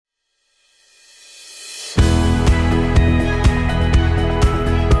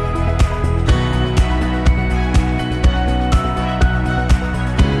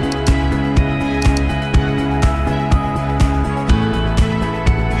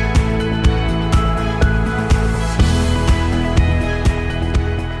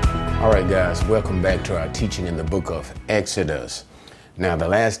guys, welcome back to our teaching in the book of Exodus. Now, the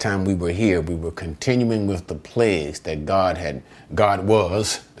last time we were here, we were continuing with the plagues that God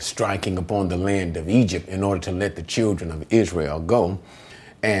was striking upon the land of Egypt in order to let the children of Israel go.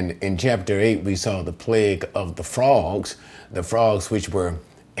 And in chapter 8, we saw the plague of the frogs which were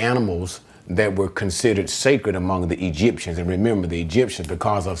animals that were considered sacred among the Egyptians. And remember, the Egyptians,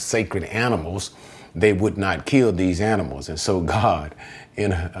 because of sacred animals, they would not kill these animals. And so God,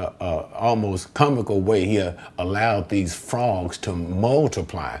 in a almost comical way, he allowed these frogs to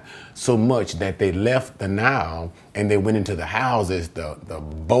multiply so much that they left the Nile and they went into the houses, the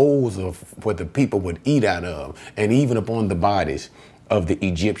bowls of what the people would eat out of, and even upon the bodies of the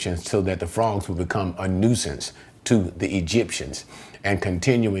Egyptians, so that the frogs would become a nuisance to the Egyptians. And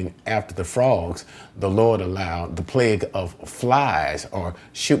continuing after the frogs, the Lord allowed the plague of flies, or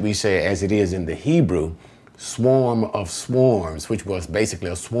should we say, as it is in the Hebrew, swarm of swarms, which was basically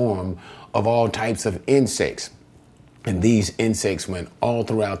a swarm of all types of insects. And these insects went all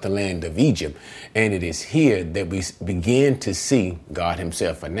throughout the land of Egypt. And it is here that we begin to see God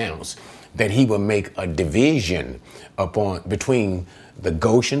himself announce that he will make a division between the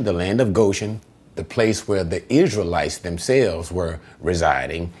Goshen, the land of Goshen, the place where the Israelites themselves were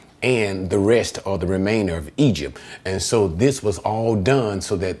residing, and the rest or the remainder of Egypt. And so this was all done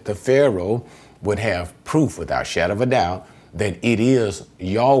so that the Pharaoh would have proof without shadow of a doubt that it is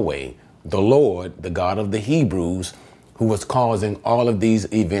Yahweh, the Lord, the God of the Hebrews, who was causing all of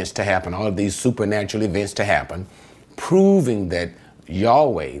these events to happen, all of these supernatural events to happen, proving that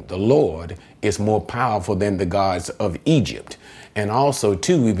Yahweh, the Lord, is more powerful than the gods of Egypt. And also,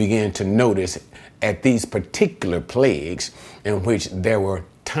 too, we began to notice at these particular plagues in which there were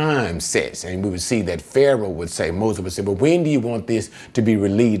time sets, and we would see that Pharaoh would say, Moses would say, well, when do you want this to be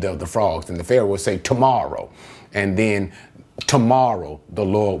relieved of the frogs? And the Pharaoh would say, tomorrow. And then tomorrow the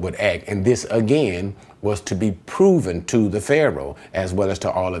Lord would act. And this again was to be proven to the Pharaoh, as well as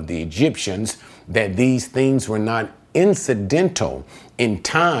to all of the Egyptians, that these things were not incidental in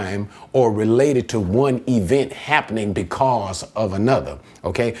time or related to one event happening because of another.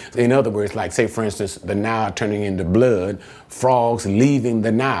 Okay. In other words, like, say, for instance, the Nile turning into blood, frogs leaving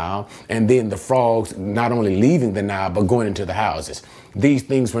the Nile, and then the frogs not only leaving the Nile, but going into the houses. These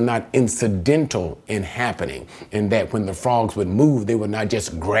things were not incidental in happening, in that when the frogs would move, they would not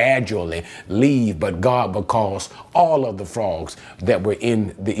just gradually leave, but God would cause all of the frogs that were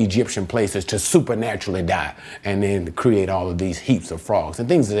in the Egyptian places to supernaturally die, and then create all of these heaps of frogs and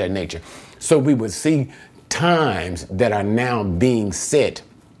things of that nature. So we would see times that are now being set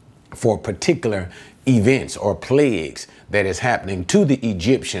for particular events or plagues that is happening to the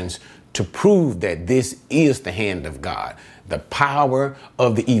Egyptians to prove that this is the hand of God. The power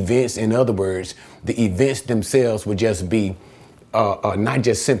of the events, in other words, the events themselves would just be not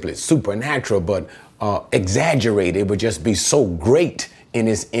just simply supernatural, but exaggerated. It would just be so great in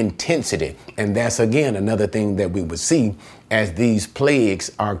its intensity. And that's, again, another thing that we would see as these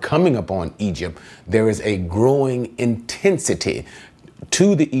plagues are coming upon Egypt. There is a growing intensity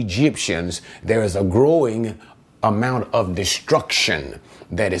to the Egyptians. There is a growing amount of destruction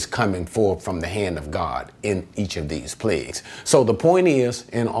that is coming forth from the hand of God in each of these plagues. So the point is,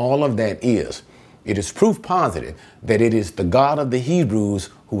 in all of that is, it is proof positive that it is the God of the Hebrews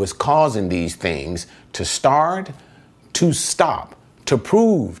who is causing these things to start, to stop, to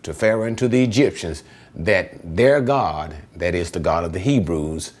prove to Pharaoh and to the Egyptians that their God, that is the God of the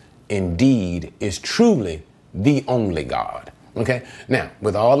Hebrews, indeed is truly the only God. Okay. Now,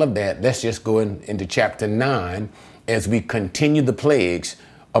 with all of that, let's just go into chapter 9 as we continue the plagues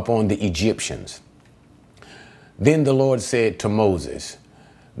upon the Egyptians. Then the Lord said to Moses,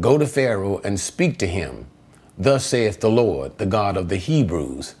 go to Pharaoh and speak to him. Thus saith the Lord, the God of the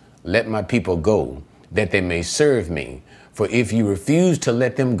Hebrews, let my people go, that they may serve me. For if you refuse to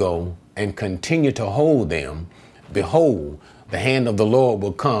let them go and continue to hold them, behold, the hand of the Lord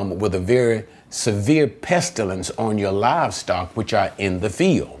will come with a very severe pestilence on your livestock which are in the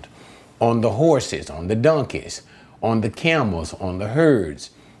field, on the horses, on the donkeys, on the camels, on the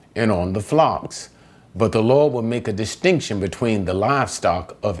herds, and on the flocks. But the Lord will make a distinction between the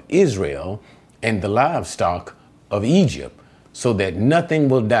livestock of Israel and the livestock of Egypt, so that nothing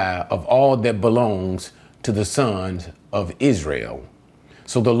will die of all that belongs to the sons of Israel.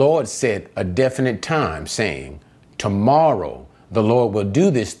 So the Lord set a definite time, saying, tomorrow the Lord will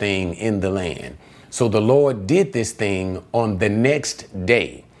do this thing in the land. So the Lord did this thing on the next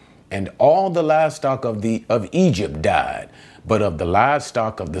day, and all the livestock of Egypt died, but of the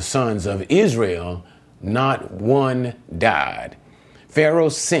livestock of the sons of Israel, not one died. Pharaoh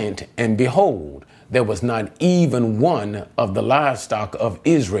sent, and behold, there was not even one of the livestock of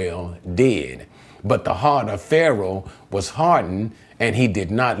Israel dead. But the heart of Pharaoh was hardened, and he did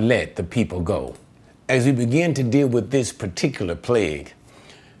not let the people go. As we begin to deal with this particular plague,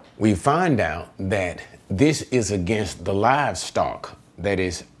 we find out that this is against the livestock that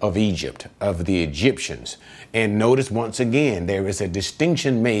is of Egypt, of the Egyptians. And notice once again, there is a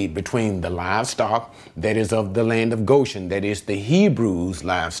distinction made between the livestock that is of the land of Goshen, that is the Hebrews'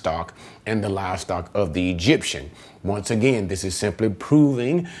 livestock, and the livestock of the Egyptian. Once again, this is simply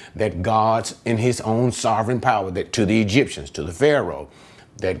proving that God's in his own sovereign power, that to the Egyptians, to the Pharaoh,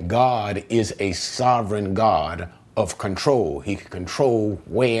 that God is a sovereign God of control. He can control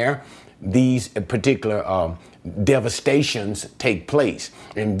where these particular devastations take place.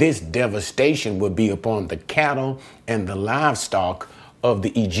 And this devastation will be upon the cattle and the livestock of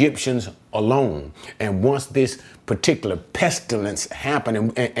the Egyptians alone. And once this particular pestilence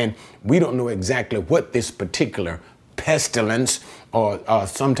happened, and we don't know exactly what this particular pestilence, or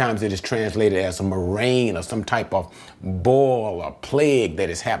sometimes it is translated as a murrain or some type of boil or plague that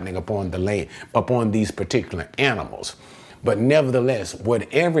is happening upon the land, upon these particular animals. But nevertheless,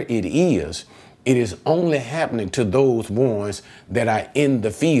 whatever it is only happening to those ones that are in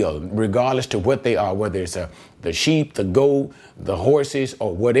the field, regardless to what they are, whether it's the sheep, the goat, the horses,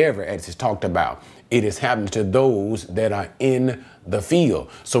 or whatever, as it's talked about. It is happening to those that are in the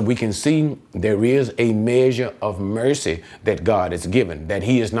field. So we can see there is a measure of mercy that God has given, that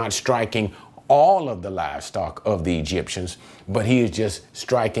he is not striking all of the livestock of the Egyptians, but he is just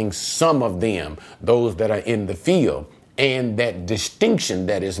striking some of them, those that are in the field. And that distinction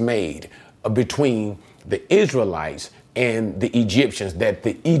that is made between the Israelites and the Egyptians, that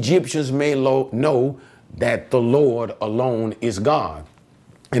the Egyptians may know that the Lord alone is God.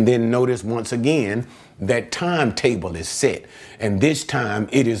 And then notice once again that timetable is set. And this time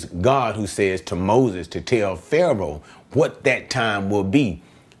it is God who says to Moses to tell Pharaoh what that time will be.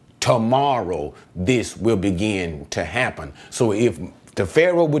 Tomorrow this will begin to happen. So if the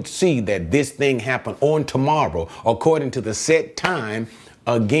Pharaoh would see that this thing happened on tomorrow, according to the set time,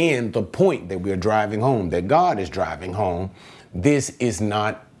 again, the point that we're driving home, that God is driving home, this is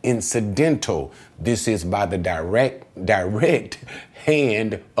not incidental. This is by the direct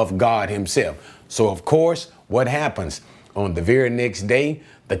hand of God himself. So, of course, what happens? On the very next day,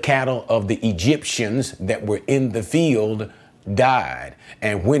 the cattle of the Egyptians that were in the field died.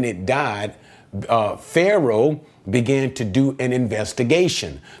 And when it died, Pharaoh began to do an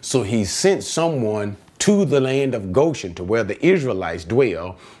investigation. So he sent someone to the land of Goshen, to where the Israelites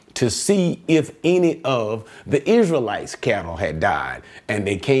dwell, to see if any of the Israelites' cattle had died. And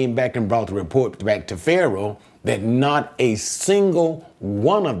they came back and brought the report back to Pharaoh that not a single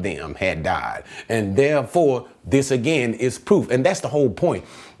one of them had died. And therefore, this again is proof. And that's the whole point.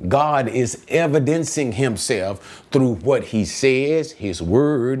 God is evidencing himself through what he says, his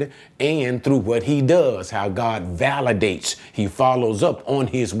word, and through what he does, how God validates. He follows up on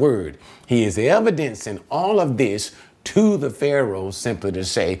his word. He is evidencing all of this to the Pharaoh, simply to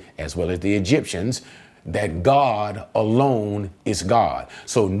say, as well as the Egyptians, that God alone is God.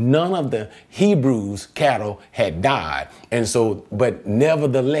 So none of the Hebrews' cattle had died. And so, but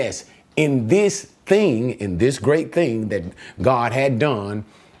nevertheless, in this thing, in this great thing that God had done,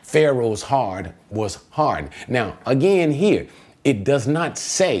 Pharaoh's heart was hardened. Now, again, here, it does not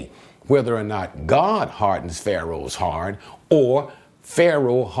say whether or not God hardens Pharaoh's heart or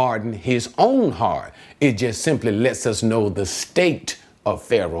Pharaoh hardened his own heart. It just simply lets us know the state of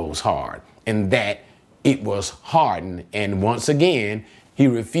Pharaoh's heart, and that it was hardened. And once again, he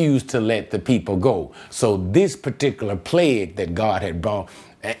refused to let the people go. So this particular plague that God had brought,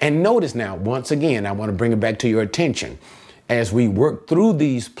 and notice now, once again, I want to bring it back to your attention. As we work through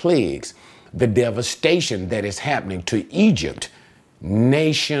these plagues, the devastation that is happening to Egypt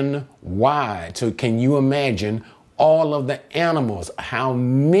nationwide. So can you imagine all of the animals, how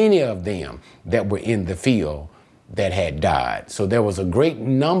many of them that were in the field that had died? So there was a great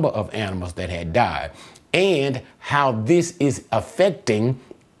number of animals that had died. And how this is affecting,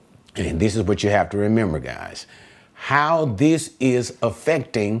 and this is what you have to remember, guys, how this is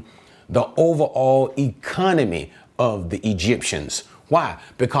affecting the overall economy of the Egyptians. Why?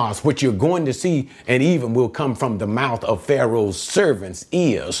 Because what you're going to see, and even will come from the mouth of Pharaoh's servants,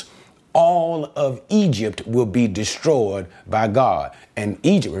 is all of Egypt will be destroyed by God. And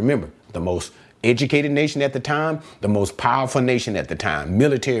Egypt, remember, the most educated nation at the time, the most powerful nation at the time,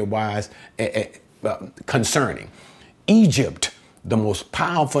 military-wise, concerning. Egypt, the most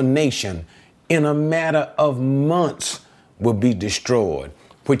powerful nation, in a matter of months will be destroyed,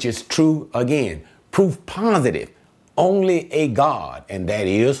 which is true, again, proof positive. Only a God, and that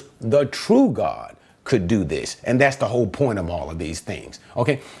is the true God, could do this. And that's the whole point of all of these things.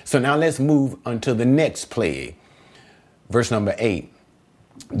 Okay, so now let's move on to the next plague. Verse number 8.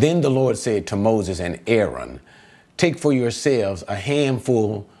 Then the Lord said to Moses and Aaron, take for yourselves a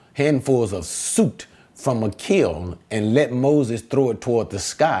handfuls of soot from a kiln, and let Moses throw it toward the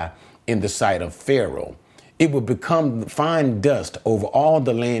sky in the sight of Pharaoh. It will become fine dust over all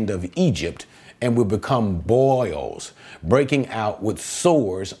the land of Egypt, and will become boils, breaking out with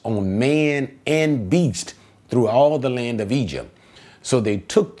sores on man and beast through all the land of Egypt. So they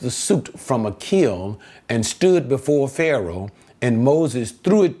took the soot from a kiln and stood before Pharaoh, and Moses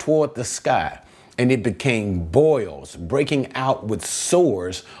threw it toward the sky, and it became boils, breaking out with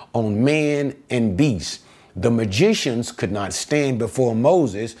sores on man and beast. The magicians could not stand before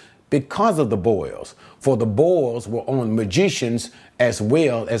Moses because of the boils, for the boils were on magicians as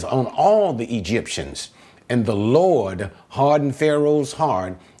well as on all the Egyptians. And the Lord hardened Pharaoh's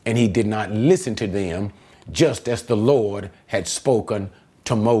heart, and he did not listen to them, just as the Lord had spoken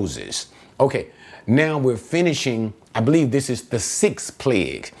to Moses. Okay, now we're finishing, I believe this is the 6th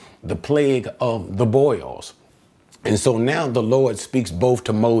plague, the plague of the boils. And so now the Lord speaks both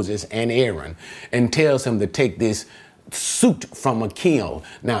to Moses and Aaron and tells him to take this soot from a kiln.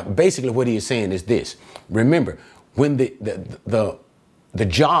 Now, basically what he is saying is this. Remember, when the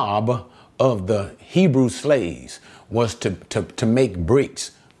job of the Hebrew slaves was to make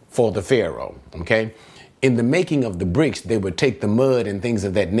bricks for the Pharaoh, okay? In the making of the bricks, they would take the mud and things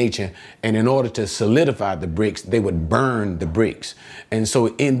of that nature, and in order to solidify the bricks, they would burn the bricks. And so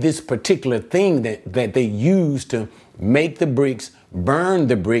in this particular thing that they used to make the bricks, burn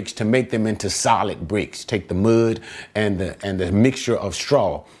the bricks to make them into solid bricks, take the mud and the mixture of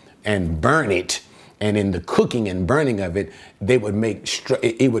straw and burn it. And in the cooking and burning of it, they would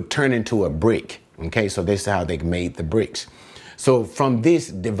it would turn into a brick. Okay, so this is how they made the bricks. So from this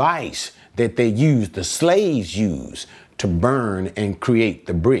device that they used, the slaves used to burn and create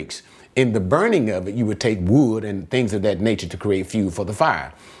the bricks, in the burning of it, you would take wood and things of that nature to create fuel for the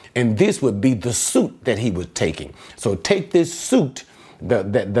fire. And this would be the soot that he was taking. So take this soot,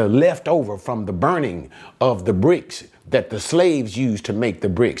 the leftover from the burning of the bricks that the slaves used to make the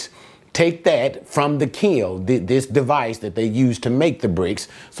bricks. Take that from the kiln, this device that they used to make the bricks.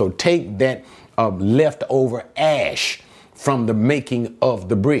 So take that leftover ash from the making of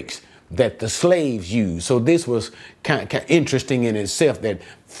the bricks that the slaves used. So this was kind of interesting in itself, that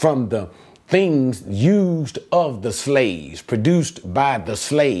from the things used of the slaves, produced by the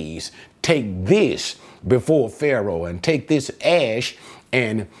slaves, take this before Pharaoh and take this ash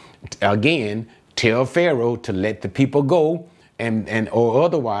and again tell Pharaoh to let the people go, and or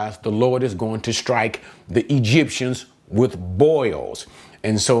otherwise the Lord is going to strike the Egyptians with boils.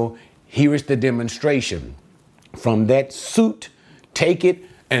 And so here is the demonstration. From that soot, take it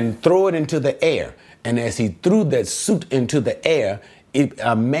and throw it into the air. And as he threw that soot into the air,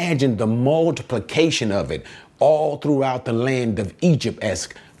 imagine the multiplication of it all throughout the land of Egypt, as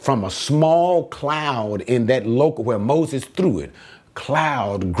from a small cloud in that local where Moses threw it,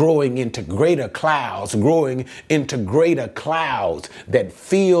 cloud growing into greater clouds, growing into greater clouds that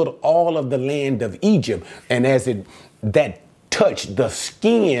filled all of the land of Egypt. And as that touched the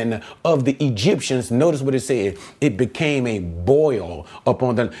skin of the Egyptians, notice what it said, it became a boil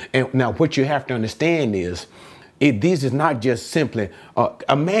upon them. And now what you have to understand is, this is not just simply,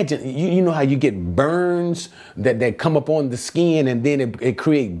 imagine, you know how you get burns that come up on the skin, and then it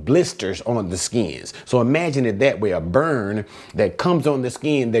creates blisters on the skins. So imagine it that way, a burn that comes on the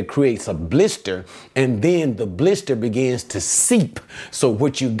skin that creates a blister, and then the blister begins to seep. So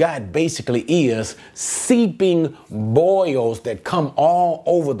what you got basically is seeping boils that come all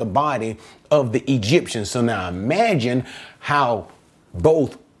over the body of the Egyptians. So now imagine how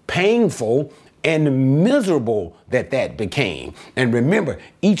both painful and miserable that became. And remember,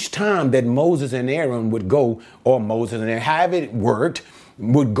 each time that Moses and Aaron would go, or Moses and Aaron, however it worked,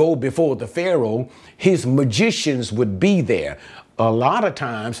 would go before the Pharaoh, his magicians would be there. A lot of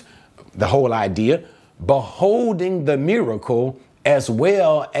times, the whole idea, beholding the miracle, as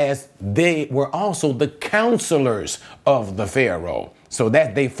well as they were also the counselors of the Pharaoh. So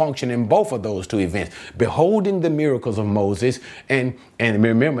that they function in both of those two events, beholding the miracles of Moses. And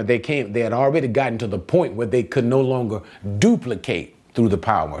remember, they had already gotten to the point where they could no longer duplicate through the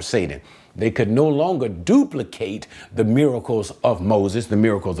power of Satan. They could no longer duplicate the miracles of Moses, the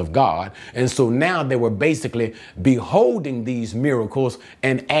miracles of God. And so now they were basically beholding these miracles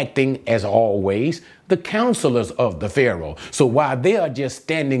and acting, as always, the counselors of the Pharaoh. So while they are just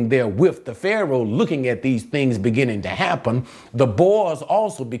standing there with the Pharaoh looking at these things beginning to happen, the boils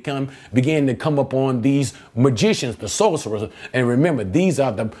also began to come upon these magicians, the sorcerers. And remember, these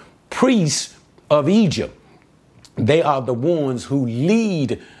are the priests of Egypt. They are the ones who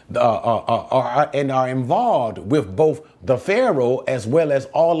lead and are involved with both the Pharaoh as well as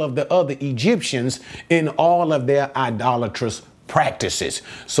all of the other Egyptians in all of their idolatrous practices.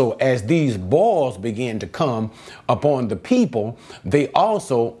 So as these boils begin to come upon the people, they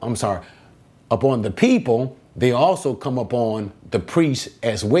also come upon the priests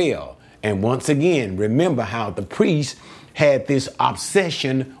as well. And once again, remember how the priests had this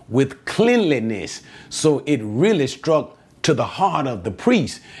obsession with cleanliness. So it really struck to the heart of the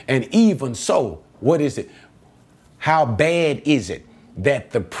priest. And even so, what is it? How bad is it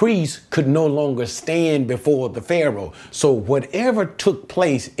that the priest could no longer stand before the Pharaoh? So whatever took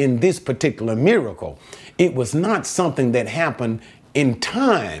place in this particular miracle, it was not something that happened in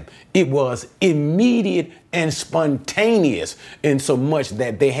time. It was immediate and spontaneous, in so much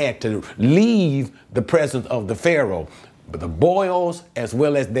that they had to leave the presence of the Pharaoh, the boils as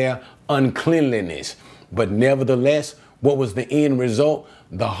well as their uncleanliness. But nevertheless, what was the end result?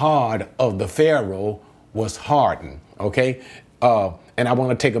 The heart of the Pharaoh was hardened. Okay. And I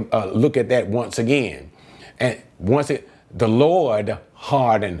want to take a look at that once again. And the Lord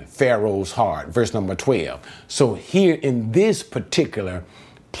hardened Pharaoh's heart, verse number 12. So here in this particular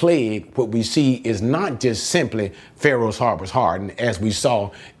plague, what we see is not just simply Pharaoh's heart was hardened, as we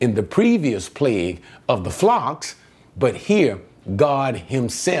saw in the previous plague of the flocks, but here God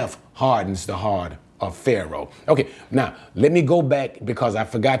himself hardens the heart of Pharaoh. Okay, now let me go back because I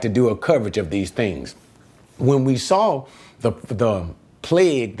forgot to do a coverage of these things. When we saw the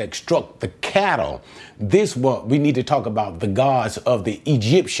plague that struck the cattle, we need to talk about the gods of the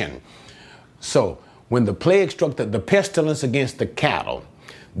Egyptian. So when the plague struck the pestilence against the cattle,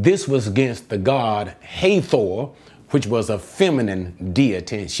 this was against the god Hathor, which was a feminine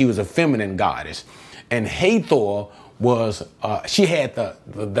deity. She was a feminine goddess. And Hathor was, she had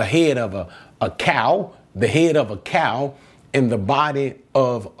the head of a cow, the head of a cow in the body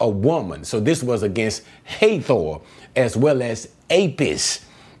of a woman. So this was against Hathor, as well as Apis.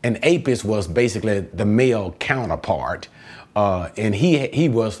 And Apis was basically the male counterpart. And he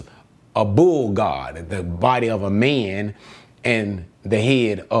was a bull god, the body of a man and the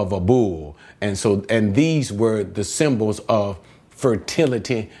head of a bull. And these were the symbols of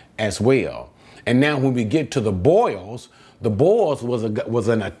fertility as well. And now when we get to the boils was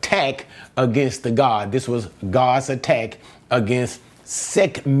an attack against the god. This was God's attack against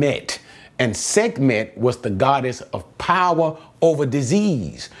Sekhmet. And Sekhmet was the goddess of power over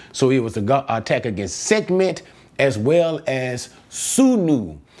disease. So it was an attack against Sekhmet as well as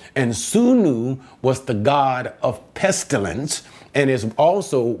Sunu. And Sunu was the god of pestilence, and it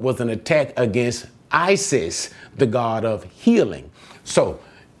also was an attack against Isis, the god of healing. So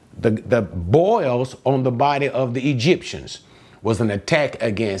the boils on the body of the Egyptians was an attack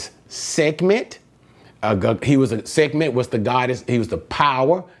against Sekhmet. Sekhmet was the goddess. He was the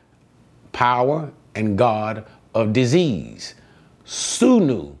power and god of disease.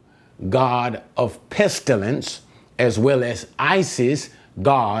 Sunu, god of pestilence, as well as Isis,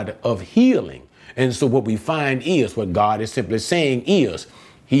 god of healing. And so what we find is, what God is simply saying is,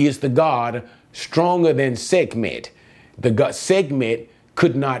 he is the God stronger than Sekhmet. The god Sekhmet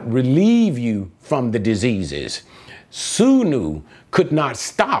could not relieve you from the diseases. Sunu could not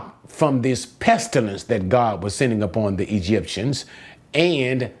stop from this pestilence that God was sending upon the Egyptians.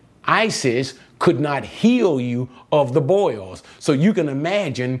 And Isis could not heal you of the boils. So you can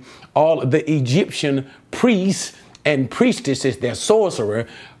imagine all of the Egyptian priests and priestesses, their sorcerer,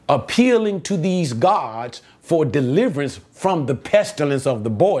 appealing to these gods for deliverance from the pestilence of the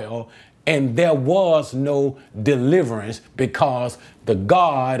boil. And there was no deliverance because the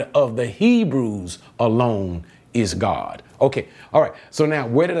God of the Hebrews alone is God. Okay. All right. So now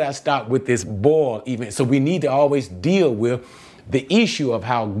where did I stop with this boil event? So we need to always deal with the issue of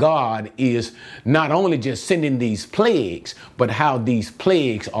how God is not only just sending these plagues, but how these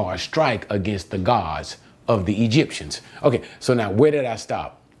plagues are a strike against the gods of the Egyptians. Okay. So now where did I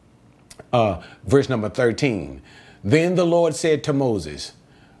stop? Verse number 13. Then the Lord said to Moses,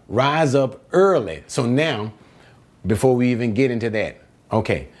 rise up early. So now, before we even get into that,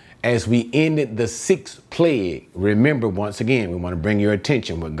 okay, as we ended the sixth plague, remember once again, we want to bring your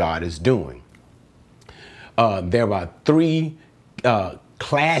attention what God is doing. There are three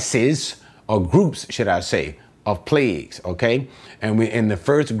classes or groups, should I say, of plagues, okay? And we in the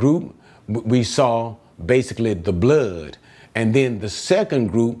first group, we saw basically the blood. And then the second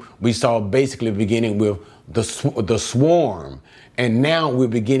group, we saw basically beginning with the swarm. And now we're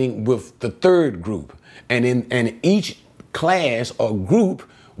beginning with the third group. And in each class or group,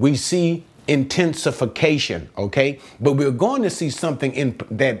 we see intensification, okay? But we're going to see something in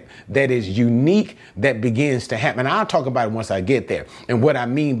that is unique that begins to happen. I'll talk about it once I get there. And what I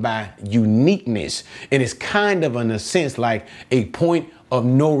mean by uniqueness, and it's kind of in a sense like a point of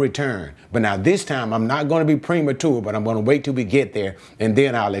no return. But now this time I'm not going to be premature, but I'm going to wait till we get there, and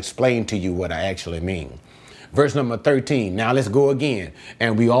then I'll explain to you what I actually mean. Verse number 13. Now let's go again.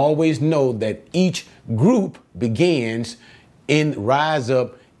 And we always know that each group begins in rise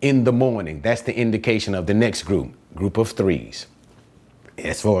up in the morning. That's the indication of the next group of threes,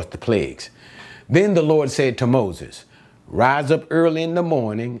 as far as the plagues. Then the Lord said to Moses, rise up early in the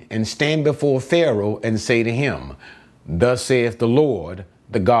morning and stand before Pharaoh and say to him, thus saith the Lord,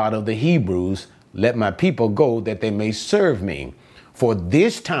 the God of the Hebrews, let my people go that they may serve me. For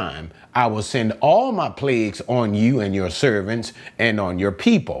this time I will send all my plagues on you and your servants and on your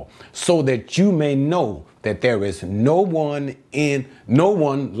people, so that you may know that there is no one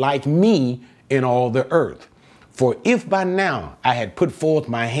like me in all the earth. For if by now I had put forth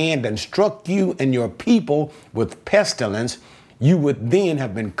my hand and struck you and your people with pestilence, you would then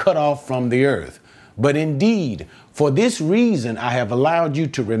have been cut off from the earth. But indeed, for this reason I have allowed you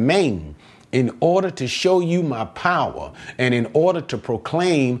to remain, in order to show you my power and in order to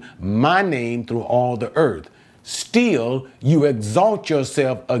proclaim my name through all the earth. Still, you exalt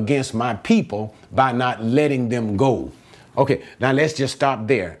yourself against my people by not letting them go. Okay, now let's just stop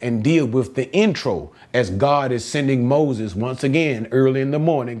there and deal with the intro as God is sending Moses once again early in the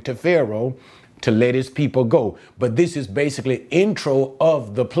morning to Pharaoh to let his people go. But this is basically intro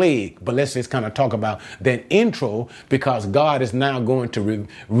of the plague. But let's just kind of talk about that intro, because God is now going to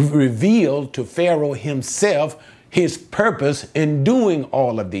reveal to Pharaoh himself his purpose in doing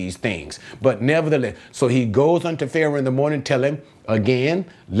all of these things. But nevertheless, so he goes unto Pharaoh in the morning, tell him again,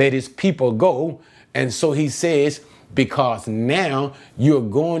 let his people go. And so he says, because now you're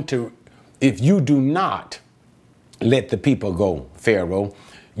going to, if you do not let the people go, Pharaoh,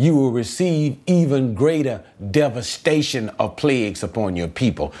 you will receive even greater devastation of plagues upon your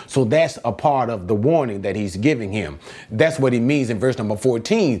people. So that's a part of the warning that he's giving him. That's what he means in verse number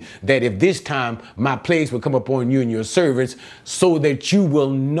 14, that if this time my plagues will come upon you and your servants, so that you will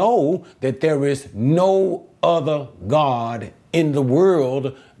know that there is no other God in the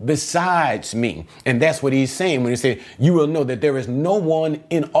world besides me. And that's what he's saying when he said, you will know that there is no one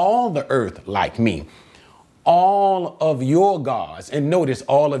in all the earth like me. All of your gods, and notice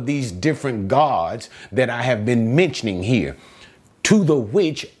all of these different gods that I have been mentioning here, to the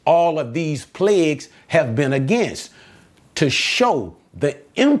which all of these plagues have been against, to show the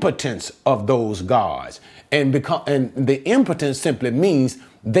impotence of those gods. And the impotence simply means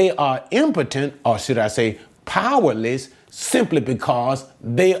they are impotent, or should I say powerless, simply because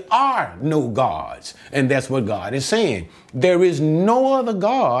they are no gods. And that's what God is saying. There is no other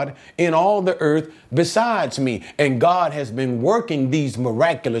God in all the earth besides me. And God has been working these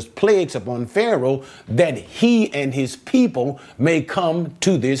miraculous plagues upon Pharaoh that he and his people may come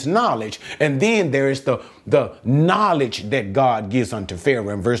to this knowledge. And then there is the knowledge that God gives unto Pharaoh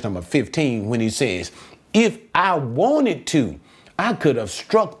in verse number 15, when he says, if I wanted to, I could have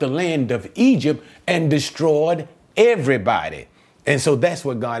struck the land of Egypt and destroyed everybody. And so that's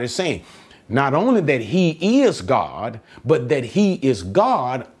what God is saying. Not only that he is God, but that he is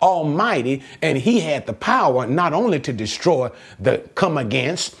God Almighty, and he had the power not only to come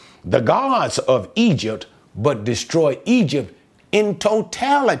against the gods of Egypt, but destroy Egypt in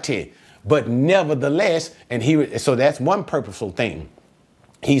totality. But nevertheless, so that's one purposeful thing.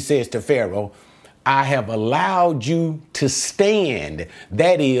 He says to Pharaoh, I have allowed you to stand,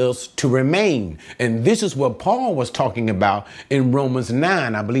 that is, to remain. And this is what Paul was talking about in Romans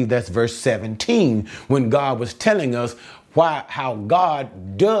 9. I believe that's verse 17, when God was telling us how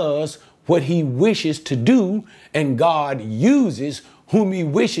God does what he wishes to do, and God uses whom he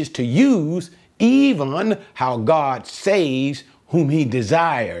wishes to use, even how God saves whom he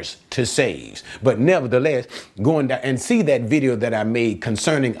desires to save. But nevertheless, going down and see that video that I made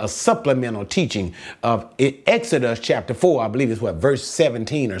concerning a supplemental teaching of Exodus chapter 4, I believe it's verse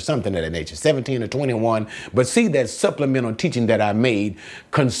 17 or something of that nature, 17 or 21. But see that supplemental teaching that I made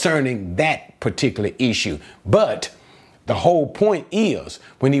concerning that particular issue. But the whole point is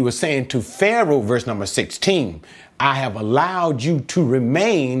when he was saying to Pharaoh, verse number 16, I have allowed you to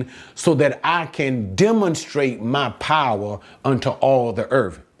remain so that I can demonstrate my power unto all the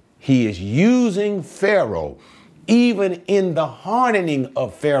earth. He is using Pharaoh, even in the hardening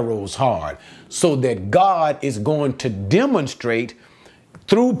of Pharaoh's heart, so that God is going to demonstrate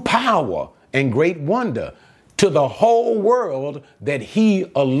through power and great wonder to the whole world that he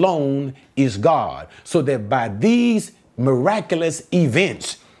alone is God. So that by these miraculous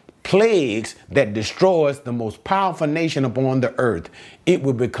events, plagues that destroys the most powerful nation upon the earth, it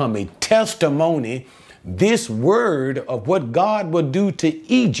will become a testimony. This word of what God will do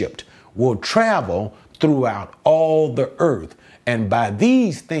to Egypt will travel throughout all the earth. And by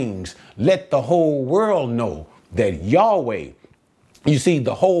these things, let the whole world know that Yahweh, you see,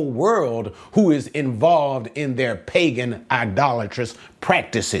 the whole world who is involved in their pagan idolatrous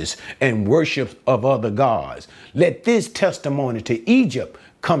practices and worship of other gods. Let this testimony to Egypt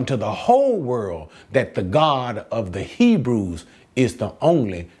come to the whole world that the God of the Hebrews is the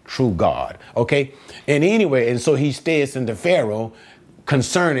only true God. Okay. And anyway, and so he states unto Pharaoh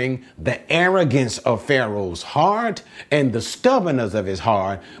concerning the arrogance of Pharaoh's heart and the stubbornness of his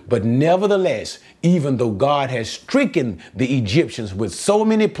heart. But nevertheless, even though God has stricken the Egyptians with so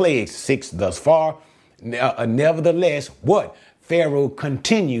many plagues, 6 thus far, nevertheless, what? Pharaoh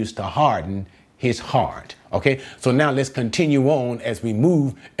continues to harden his heart. Okay, so now let's continue on as we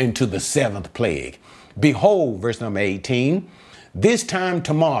move into the 7th plague. Behold, verse number 18, this time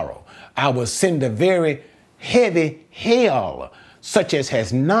tomorrow I will send a very heavy hail, such as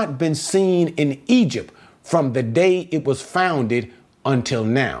has not been seen in Egypt from the day it was founded until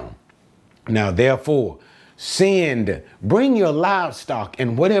now. Now, therefore, bring your livestock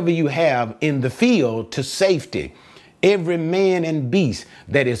and whatever you have in the field to safety. Every man and beast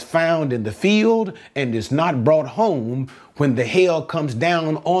that is found in the field and is not brought home when the hail comes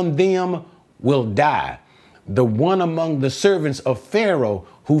down on them will die. The one among the servants of Pharaoh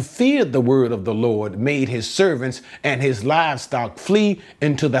who feared the word of the Lord made his servants and his livestock flee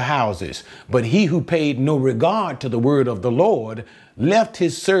into the houses. But he who paid no regard to the word of the Lord left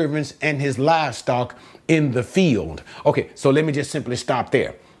his servants and his livestock in the field. Okay, so let me just simply stop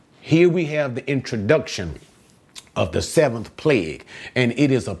there. Here we have the introduction of the 7th plague, and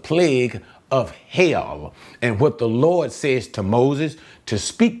it is a plague of hail. And what the Lord says to Moses to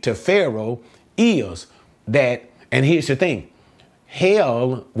speak to Pharaoh is that, and here's the thing,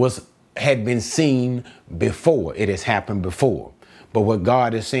 hail had been seen before. It has happened before. But what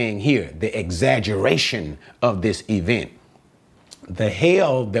God is saying here, the exaggeration of this event, the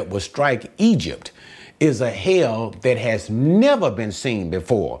hail that will strike Egypt is a hail that has never been seen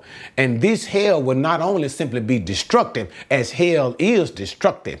before. And this hail will not only simply be destructive, as hail is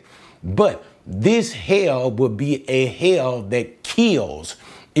destructive, but this hail will be a hail that kills.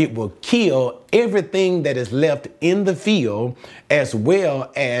 It will kill everything that is left in the field, as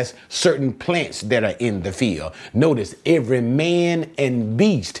well as certain plants that are in the field. Notice, every man and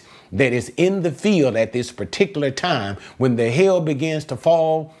beast that is in the field at this particular time, when the hail begins to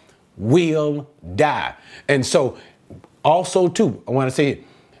fall, will die. And so also too, I want to say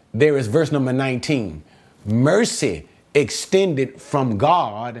there is verse number 19, mercy extended from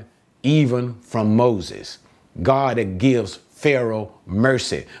God, even from Moses. God gives Pharaoh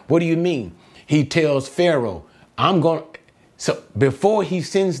mercy. What do you mean? He tells Pharaoh, so before he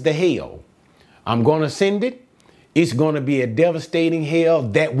sends the hail, I'm going to send it. It's going to be a devastating hail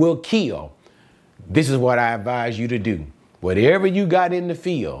that will kill. This is what I advise you to do. Whatever you got in the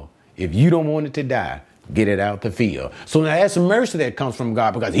field, if you don't want it to die, get it out the field. So now that's mercy that comes from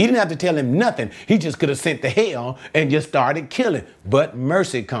God, because he didn't have to tell him nothing. He just could have sent the hail and just started killing. But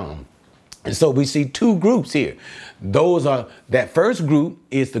mercy comes. And so we see 2 groups here. That first group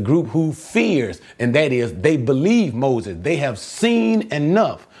is the group who fears, and that is they believe Moses. They have seen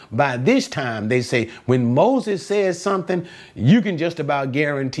enough. By this time, they say, when Moses says something, you can just about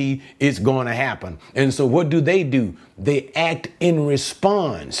guarantee it's going to happen. And so what do? They act in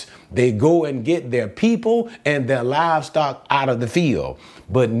response. They go and get their people and their livestock out of the field.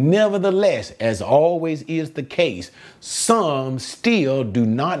 But nevertheless, as always is the case, some still do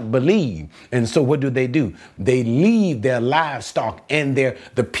not believe. And so what do? They leave their livestock and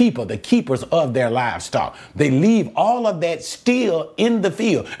the people, the keepers of their livestock. They leave all of that still in the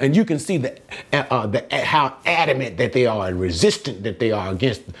field. And you can see how adamant that they are and resistant that they are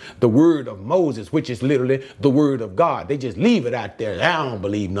against the word of Moses, which is literally the word of God. They just leave it out there. I don't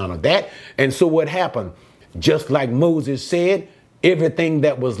believe none of that. And so what happened? Just like Moses said, everything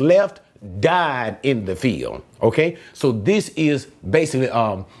that was left died in the field. Okay, so this is basically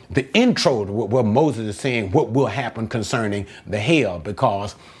the intro to what Moses is saying, what will happen concerning the hail,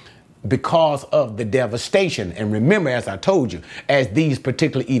 because of the devastation. And remember, as I told you, as these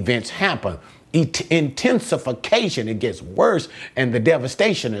particular events happen, intensification, it gets worse, and the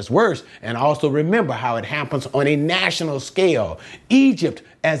devastation is worse. And also remember how it happens on a national scale. Egypt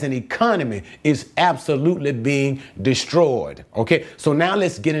as an economy is absolutely being destroyed. Okay, so now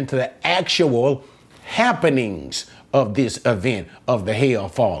let's get into the actual happenings of this event of the hail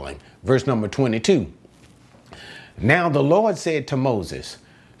falling. Verse number 22. Now the Lord said to Moses,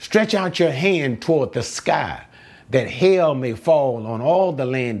 Stretch out your hand toward the sky, that hail may fall on all the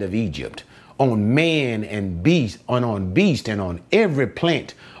land of Egypt, on man and beast, on beast and on every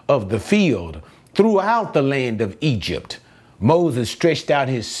plant of the field throughout the land of Egypt. Moses stretched out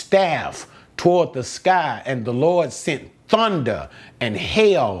his staff toward the sky, and the Lord sent thunder and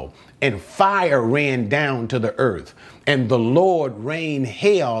hail, and fire ran down to the earth. And the Lord rained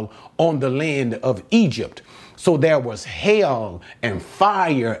hail on the land of Egypt. So there was hail and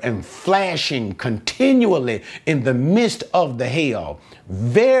fire and flashing continually in the midst of the hail,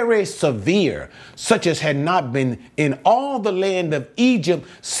 very severe, such as had not been in all the land of Egypt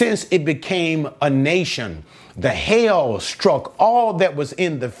since it became a nation. The hail struck all that was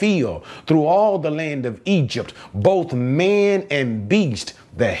in the field through all the land of Egypt, both man and beast.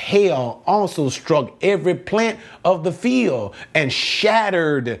 The hail also struck every plant of the field and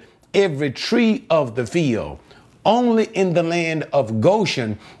shattered every tree of the field. Only in the land of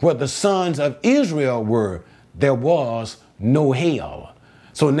Goshen, where the sons of Israel were, there was no hail.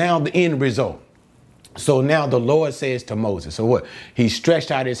 So now the end result. So now the Lord says to Moses, so what? He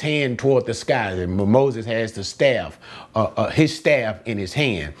stretched out his hand toward the skies, and Moses has the staff, his staff in his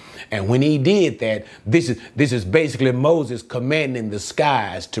hand. And when he did that, this is basically Moses commanding the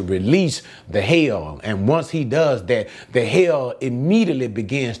skies to release the hail. And once he does that, the hail immediately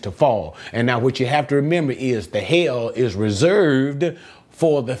begins to fall. And now what you have to remember is the hail is reserved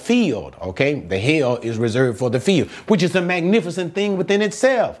for the field, okay? The hail is reserved for the field, which is a magnificent thing within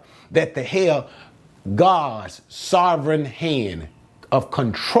itself, that the hail, God's sovereign hand of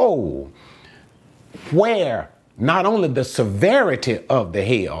control, where not only the severity of the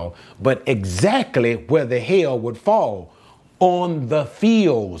hail, but exactly where the hail would fall on the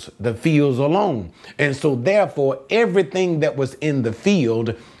fields alone. And so therefore, everything that was in the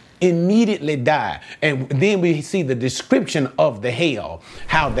field immediately died. And then we see the description of the hail,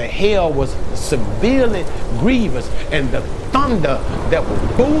 how the hail was severely grievous, and the thunder that was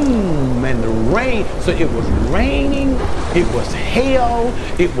boom, and the rain. So it was raining, it was hail,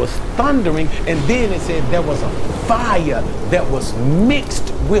 it was thundering, and then it said there was a fire that was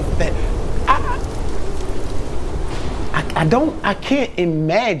mixed with that. I can't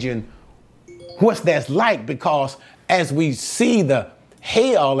imagine what that's like, because as we see the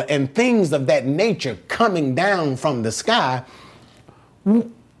hail and things of that nature coming down from the sky,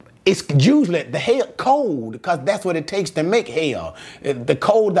 it's usually the hail cold, because that's what it takes to make hail. The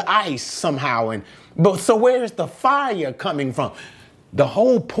cold, the ice somehow. But so where is the fire coming from? The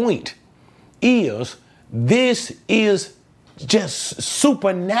whole point is this is just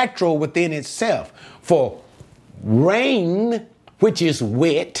supernatural within itself. For rain, which is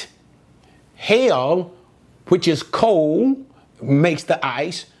wet, hail, which is cold, makes the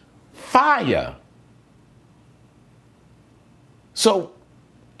ice, fire. So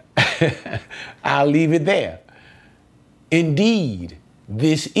I'll leave it there. Indeed,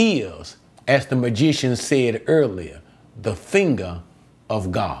 this is, as the magician said earlier, the finger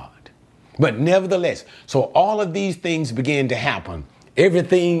of God. But nevertheless, so all of these things began to happen.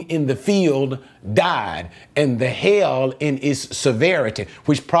 Everything in the field died, and the hail in its severity,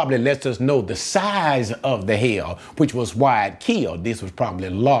 which probably lets us know the size of the hail, which was why it killed. This was probably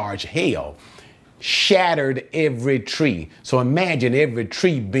large hail, shattered every tree. So imagine every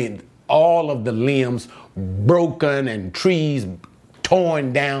tree being, all of the limbs broken and trees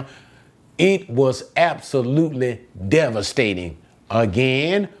torn down. It was absolutely devastating.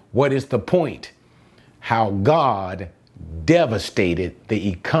 Again, what is the point? How God devastated the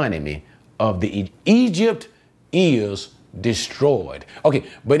economy of the Egypt is destroyed. Okay,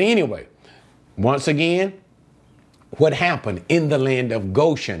 but anyway, once again, what happened in the land of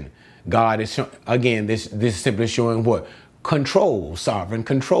Goshen? God is again, this is simply showing what? Control, sovereign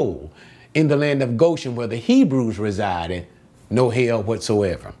control. In the land of Goshen, where the Hebrews resided, no hail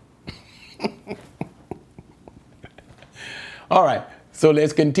whatsoever. All right, so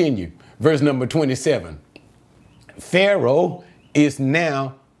let's continue. Verse number 27. Pharaoh is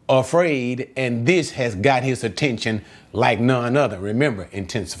now afraid, and this has got his attention like none other. Remember,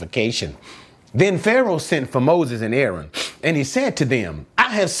 intensification. Then Pharaoh sent for Moses and Aaron, and he said to them, I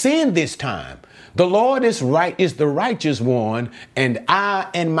have sinned this time. The Lord is the righteous one, and I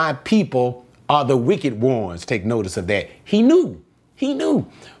and my people are the wicked ones. Take notice of that. He knew.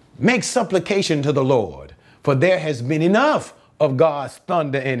 Make supplication to the Lord, for there has been enough of God's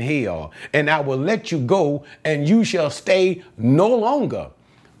thunder and hail, and I will let you go, and you shall stay no longer.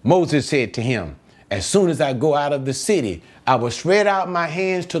 Moses said to him, as soon as I go out of the city, I will spread out my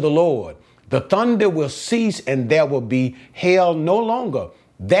hands to the Lord. The thunder will cease, and there will be hail no longer,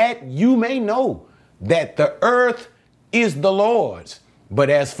 that you may know that the earth is the Lord's, But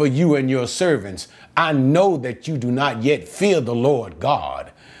as for you and your servants, I know that you do not yet fear the Lord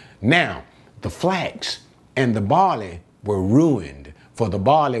God. Now, the flax and the barley were ruined, for the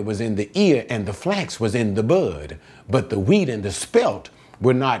barley was in the ear and the flax was in the bud. But the wheat and the spelt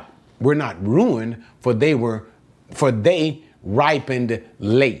were not ruined, for they ripened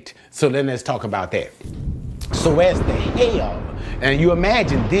late. So then let's talk about that. So as the hail, and you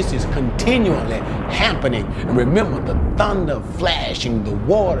imagine this is continually happening. And remember the thunder flashing, the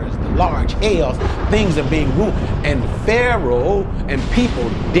waters, the large hails, things are being ruined. And Pharaoh and people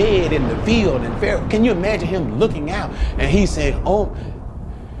dead in the field. And Pharaoh, can you imagine him looking out? And he said,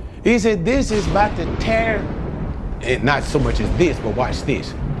 this is about to tear. And not so much as this, but watch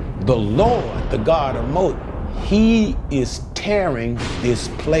this. The Lord, the God of Moses, he is tearing this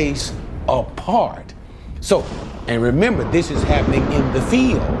place apart. So, and remember, this is happening in the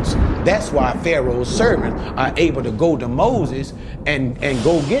fields. That's why Pharaoh's servants are able to go to Moses and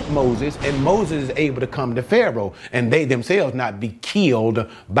go get Moses, and Moses is able to come to Pharaoh, and they themselves not be killed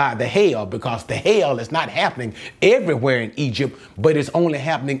by the hail, because the hail is not happening everywhere in Egypt, but it's only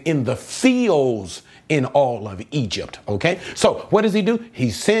happening in the fields in all of Egypt. Okay, so what does he do? He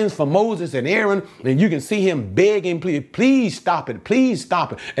sends for Moses and Aaron, and you can see him begging, please stop it, please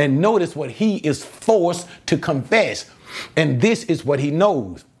stop it. And notice what he is forced to confess. And this is what he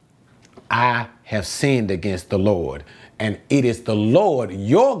knows. I have sinned against the Lord, and it is the Lord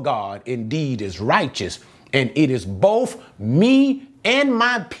your God indeed is righteous, and it is both me and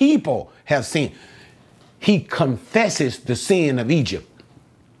my people have sinned. He confesses the sin of Egypt.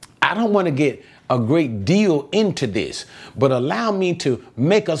 I don't want to get a great deal into this, but allow me to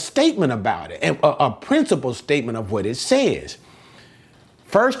make a statement about it, and a principle statement of what it says.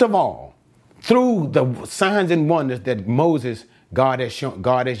 First of all, through the signs and wonders that God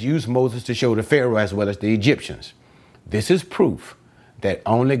has used Moses to show to Pharaoh as well as the Egyptians. This is proof that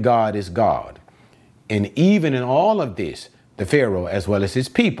only God is God. And even in all of this, the Pharaoh as well as his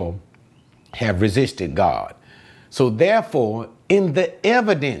people have resisted God. So therefore, in the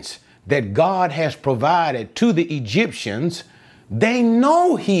evidence that God has provided to the Egyptians, they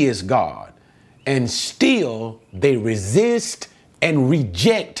know he is God, and still they resist and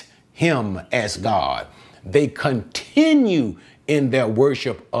reject him as God. They continue in their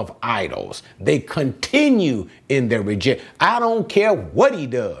worship of idols. They continue in their rejection. I don't care what he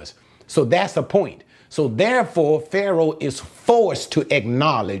does. So that's the point. So therefore, Pharaoh is forced to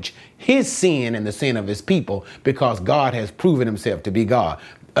acknowledge his sin and the sin of his people, because God has proven himself to be God.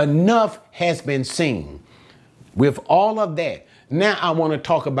 Enough has been seen. With all of that, now I want to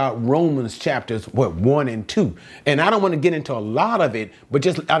talk about Romans chapters 1 and 2. And I don't want to get into a lot of it, but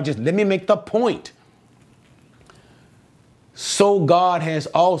just let me make the point. So God has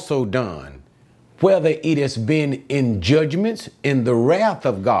also done, whether it has been in judgments, in the wrath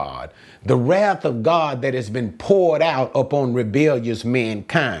of God that has been poured out upon rebellious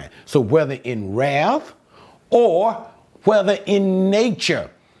mankind. So whether in wrath or whether in nature,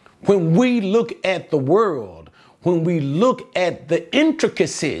 when we look at the world, when we look at the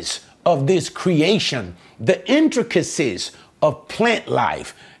intricacies of this creation, the intricacies of plant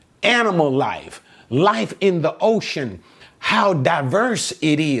life, animal life, life in the ocean, how diverse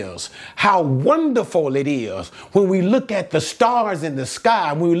it is, how wonderful it is. When we look at the stars in the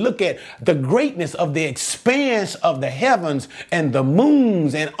sky, when we look at the greatness of the expanse of the heavens and the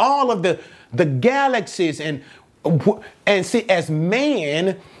moons and all of the galaxies, and see, as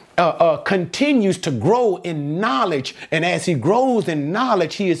man continues to grow in knowledge, and as he grows in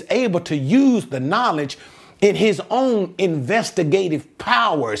knowledge, he is able to use the knowledge in his own investigative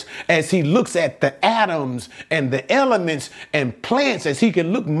powers, as he looks at the atoms and the elements and plants, as he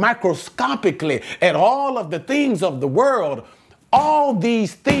can look microscopically at all of the things of the world. All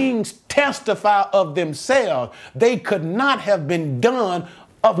these things testify of themselves. They could not have been done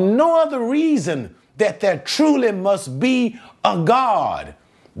of no other reason that there truly must be a God.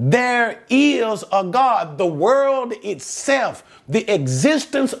 There is a God. The world itself, the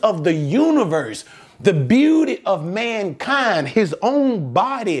existence of the universe, the beauty of mankind, his own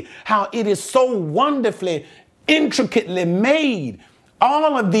body, how it is so wonderfully, intricately made.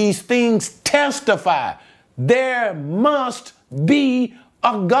 All of these things testify there must be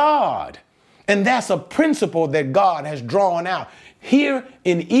a God. And that's a principle that God has drawn out. Here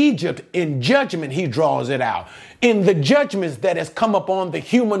in Egypt, in judgment, he draws it out. In the judgments that has come upon the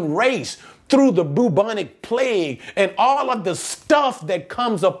human race through the bubonic plague and all of the stuff that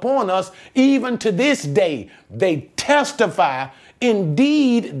comes upon us, even to this day, they testify,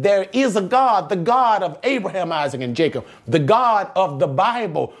 indeed, there is a God, the God of Abraham, Isaac, and Jacob, the God of the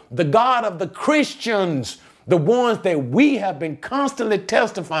Bible, the God of the Christians, the ones that we have been constantly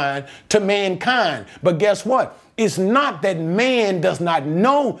testifying to mankind. But guess what? It's not that man does not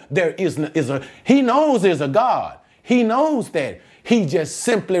know he knows there's a God. He knows that. He just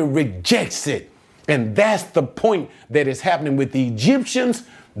simply rejects it. And that's the point that is happening with the Egyptians.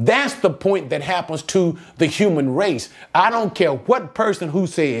 That's the point that happens to the human race. I don't care what person who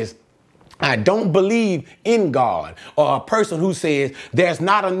says, I don't believe in God, or a person who says there's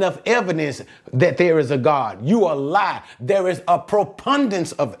not enough evidence that there is a God. You are a lie. There is a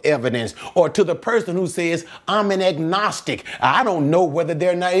preponderance of evidence. Or to the person who says I'm an agnostic. I don't know whether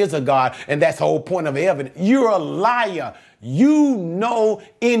there not is a God. And that's the whole point of evidence. You're a liar. You know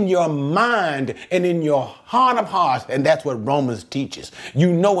in your mind and in your heart of hearts, and that's what Romans teaches.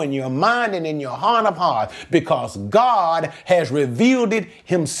 You know in your mind and in your heart of hearts, because God has revealed it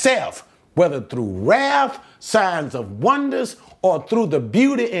himself, whether through wrath, signs of wonders, or through the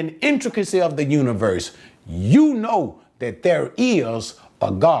beauty and intricacy of the universe. You know that there is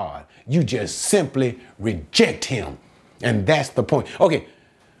a God. You just simply reject him. And that's the point. Okay,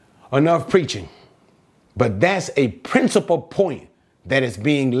 enough preaching. But that's a principal point that is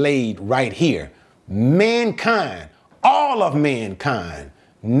being laid right here. Mankind, all of mankind,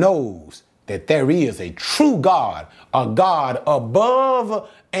 knows that there is a true God, a God above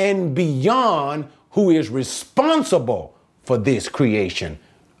and beyond, who is responsible for this creation.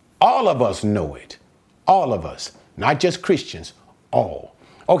 All of us know it. All of us, not just Christians, all.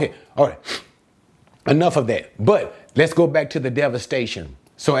 Okay, all right. Enough of that. But let's go back to the devastation.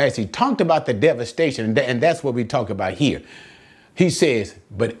 So as he talked about the devastation, and that's what we talk about here, he says,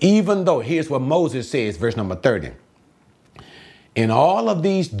 but even though, here's what Moses says, verse number 30. In all of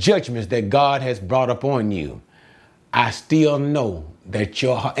these judgments that God has brought upon you, I still know that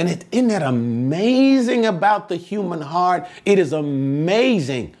your heart, and isn't that amazing about the human heart? It is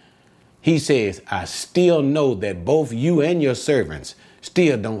amazing. He says, I still know that both you and your servants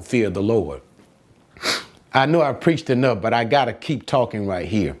still don't fear the Lord. I know I preached enough, but I got to keep talking right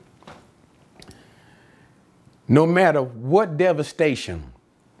here. No matter what devastation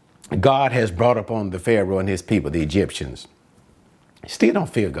God has brought upon the Pharaoh and his people, the Egyptians, still don't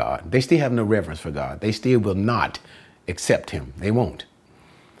fear God. They still have no reverence for God. They still will not accept him. They won't.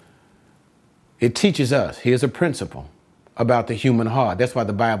 It teaches us, here's a principle about the human heart. That's why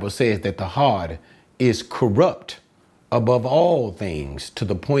the Bible says that the heart is corrupt above all things, to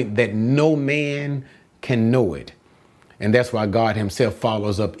the point that no man can know it. And that's why God himself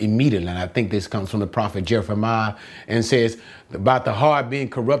follows up immediately. And I think this comes from the prophet Jeremiah and says about the heart being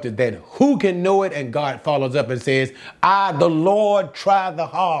corrupted, that who can know it? And God follows up and says, I, the Lord, try the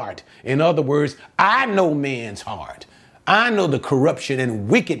heart. In other words, I know man's heart. I know the corruption and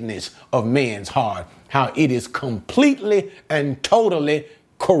wickedness of man's heart, how it is completely and totally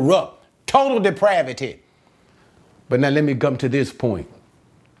corrupt, total depravity. But now let me come to this point.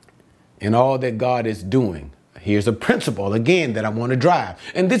 In all that God is doing, here's a principle again that I want to drive.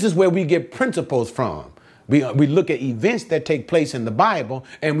 And this is where we get principles from. We look at events that take place in the Bible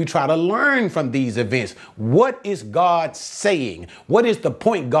and we try to learn from these events. What is God saying? What is the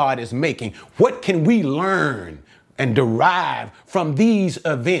point God is making? What can we learn and derive from these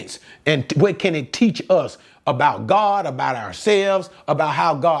events? And what can it teach us about God, about ourselves, about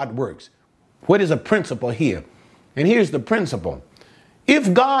how God works? What is a principle here? And here's the principle.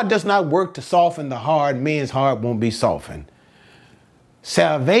 If God does not work to soften the heart, man's heart won't be softened.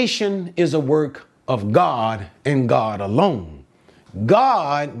 Salvation is a work of God and God alone.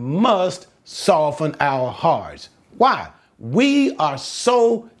 God must soften our hearts. Why? We are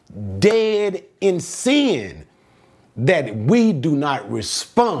so dead in sin that we do not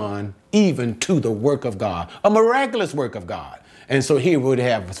respond even to the work of God, a miraculous work of God. And so here we would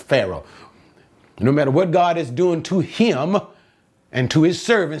have Pharaoh. No matter what God is doing to him and to his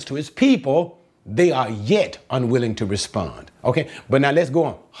servants, to his people, they are yet unwilling to respond. Okay, but now let's go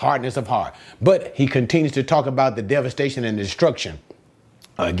on. Hardness of heart. But he continues to talk about the devastation and destruction.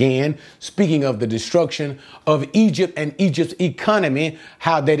 Again, speaking of the destruction of Egypt and Egypt's economy,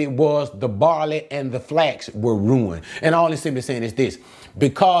 how that it was the barley and the flax were ruined. And all he's simply saying is this: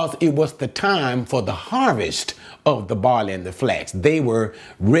 because it was the time for the harvest of the barley and the flax, they were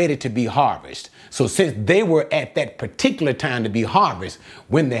ready to be harvested. So since they were at that particular time to be harvested,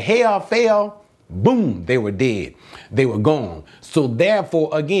 when the hail fell, boom, they were dead. They were gone. So therefore,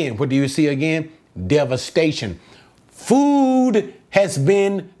 again, what do you see again? Devastation. Food has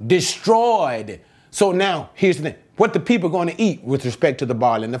been destroyed. So now here's the thing. What the people are going to eat with respect to the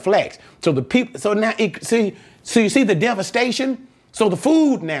barley and the flax. So the people, so now, so you see the devastation? So the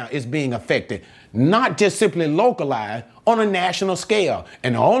food now is being affected, not just simply localized, on a national scale.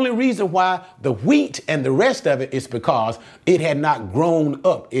 And the only reason why the wheat and the rest of it is because it had not grown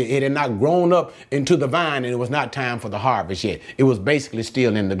up. It had not grown up into the vine, and it was not time for the harvest yet. It was basically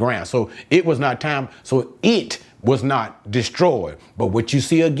still in the ground. So it was not time. So it was not destroyed. But what you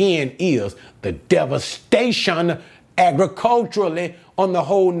see again is the devastation agriculturally on the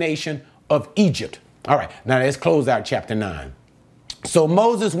whole nation of Egypt. All right, now let's close out chapter 9. So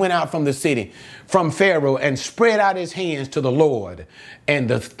Moses went out from the city, from Pharaoh, and spread out his hands to the Lord. And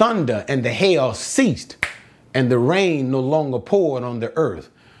the thunder and the hail ceased, and the rain no longer poured on the earth.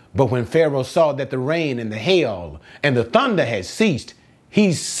 But when Pharaoh saw that the rain and the hail and the thunder had ceased,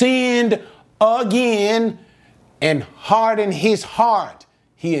 he sinned again and hardened his heart,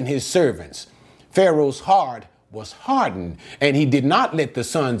 he and his servants. Pharaoh's heart was hardened, and he did not let the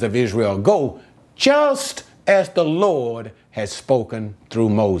sons of Israel go, just as the Lord has spoken through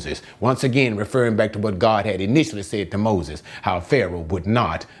Moses. Once again, referring back to what God had initially said to Moses, how Pharaoh would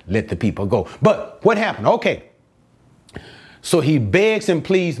not let the people go. But what happened? Okay. So he begs and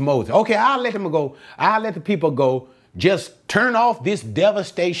pleads Moses. Okay, I'll let them go. I'll let the people go. Just turn off this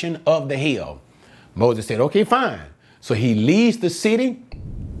devastation of the hail. Moses said, okay, fine. So he leaves the city,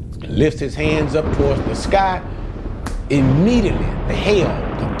 lifts his hands up towards the sky. Immediately, the hail,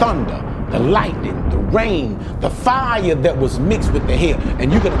 the thunder, the lightning, the rain, the fire that was mixed with the hail.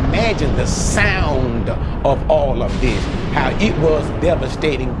 And you can imagine the sound of all of this, how it was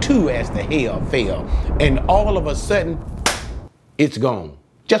devastating too as the hail fell. And all of a sudden, it's gone.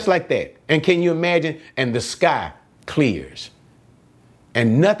 Just like that. And can you imagine? And the sky clears.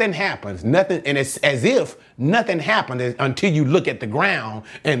 And nothing happens, nothing, and it's as if nothing happened until you look at the ground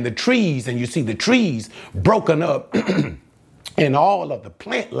and the trees, and you see the trees broken up and all of the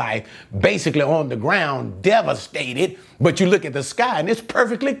plant life basically on the ground devastated. But you look at the sky and it's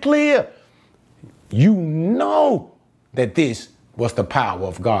perfectly clear. You know that this was the power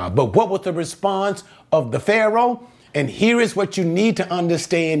of God. But what was the response of the Pharaoh? And here is what you need to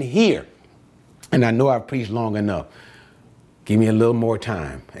understand here. And I know I've preached long enough. Give me a little more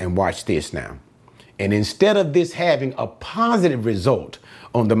time and watch this now. And instead of this having a positive result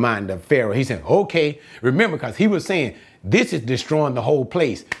on the mind of Pharaoh, he said, okay, remember, because he was saying, this is destroying the whole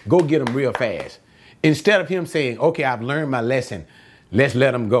place. Go get them real fast. Instead of him saying, okay, I've learned my lesson. Let's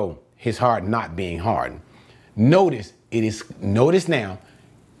let him go. His heart not being hardened. Notice now,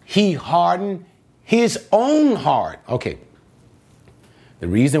 he hardened his own heart. Okay. The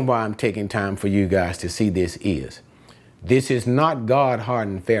reason why I'm taking time for you guys to see this is not God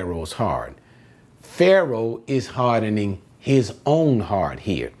hardening Pharaoh's heart. Pharaoh is hardening his own heart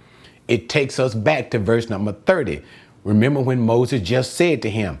here. It takes us back to verse number 30. Remember when Moses just said to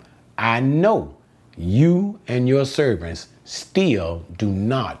him, I know you and your servants still do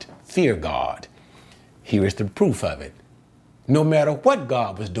not fear God. Here is the proof of it. No matter what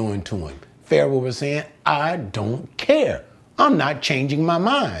God was doing to him, Pharaoh was saying, I don't care. I'm not changing my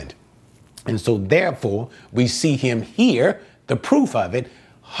mind. And so therefore, we see him here, the proof of it,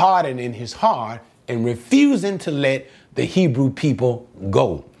 hardening his heart and refusing to let the Hebrew people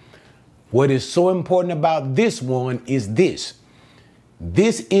go. What is so important about this one is this.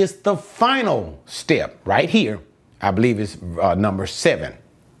 This is the final step right here. I believe it's number 7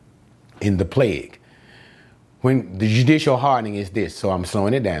 in the plague. When the judicial hardening is this, so I'm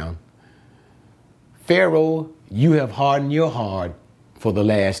slowing it down. Pharaoh, you have hardened your heart for the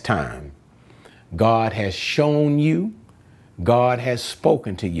last time. God has shown you, God has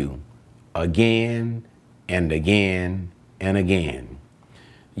spoken to you again and again and again.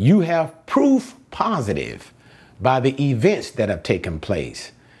 You have proof positive by the events that have taken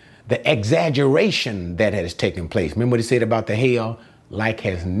place, the exaggeration that has taken place. Remember what he said about the hail? Like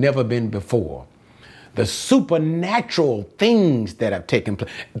has never been before. The supernatural things that have taken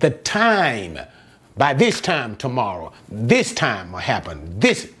place, the time, by this time tomorrow, this time will happen,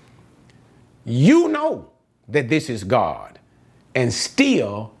 this. You know that this is God, and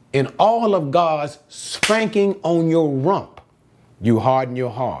still in all of God's spanking on your rump, you harden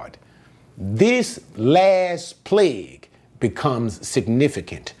your heart. This last plague becomes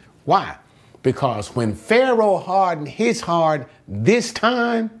significant. Why? Because when Pharaoh hardened his heart this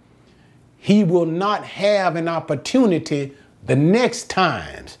time, he will not have an opportunity the next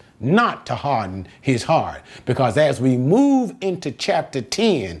times not to harden his heart. Because as we move into chapter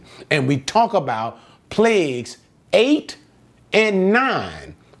 10 and we talk about plagues 8 and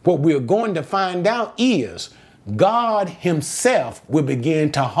 9, what we're going to find out is God himself will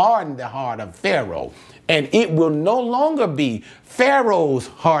begin to harden the heart of Pharaoh. And it will no longer be Pharaoh's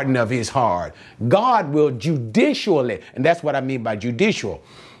hardening of his heart. God will judicially, and that's what I mean by judicial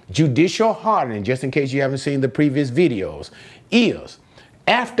hardening, just in case you haven't seen the previous videos, is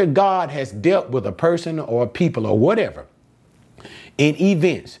after God has dealt with a person or a people or whatever in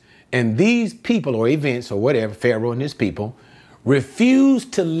events, and these people or events or whatever, Pharaoh and his people, refuse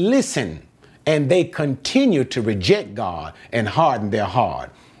to listen, and they continue to reject God and harden their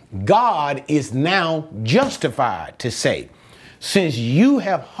heart. God is now justified to say, since you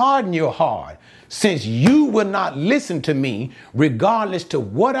have hardened your heart, since you will not listen to me, regardless to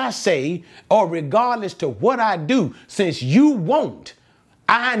what I say or regardless to what I do, since you won't,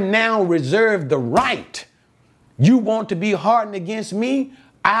 I now reserve the right. You want to be hardened against me?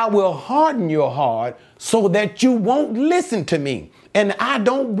 I will harden your heart so that you won't listen to me. And I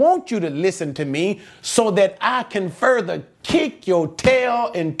don't want you to listen to me so that I can further kick your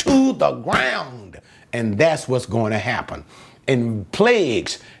tail into the ground. And that's what's going to happen. In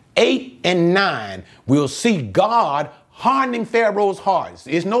plagues 8 and 9, we'll see God hardening Pharaoh's heart.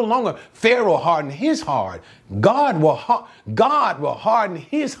 It's no longer Pharaoh hardening his heart. God will harden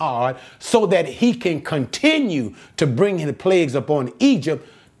his heart so that he can continue to bring the plagues upon Egypt,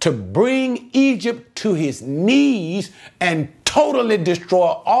 to bring Egypt to his knees and totally destroy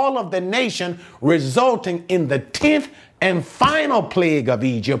all of the nation, resulting in the 10th and final plague of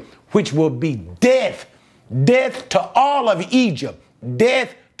Egypt, which will be death. Death to all of Egypt.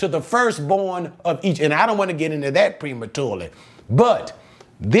 Death to the firstborn of Egypt. And I don't want to get into that prematurely. But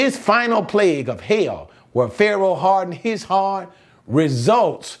this final plague of hell, where Pharaoh hardened his heart,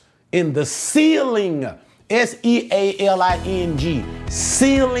 results in the sealing, sealing,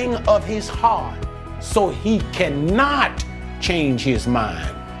 sealing of his heart, so he cannot change his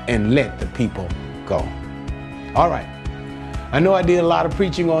mind and let the people go. All right. I know I did a lot of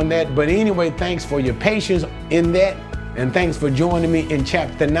preaching on that, but anyway, thanks for your patience in that. And thanks for joining me in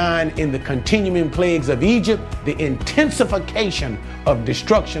chapter 9 in the continuing plagues of Egypt, the intensification of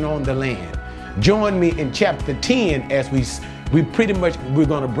destruction on the land. Join me in chapter 10 as we're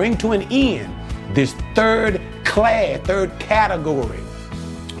going to bring to an end this third category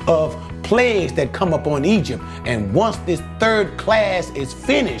of plagues that come upon Egypt. And once this third class is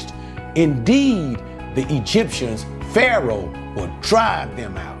finished, indeed, the Egyptians, Pharaoh, will drive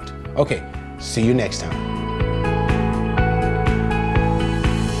them out. Okay, see you next time.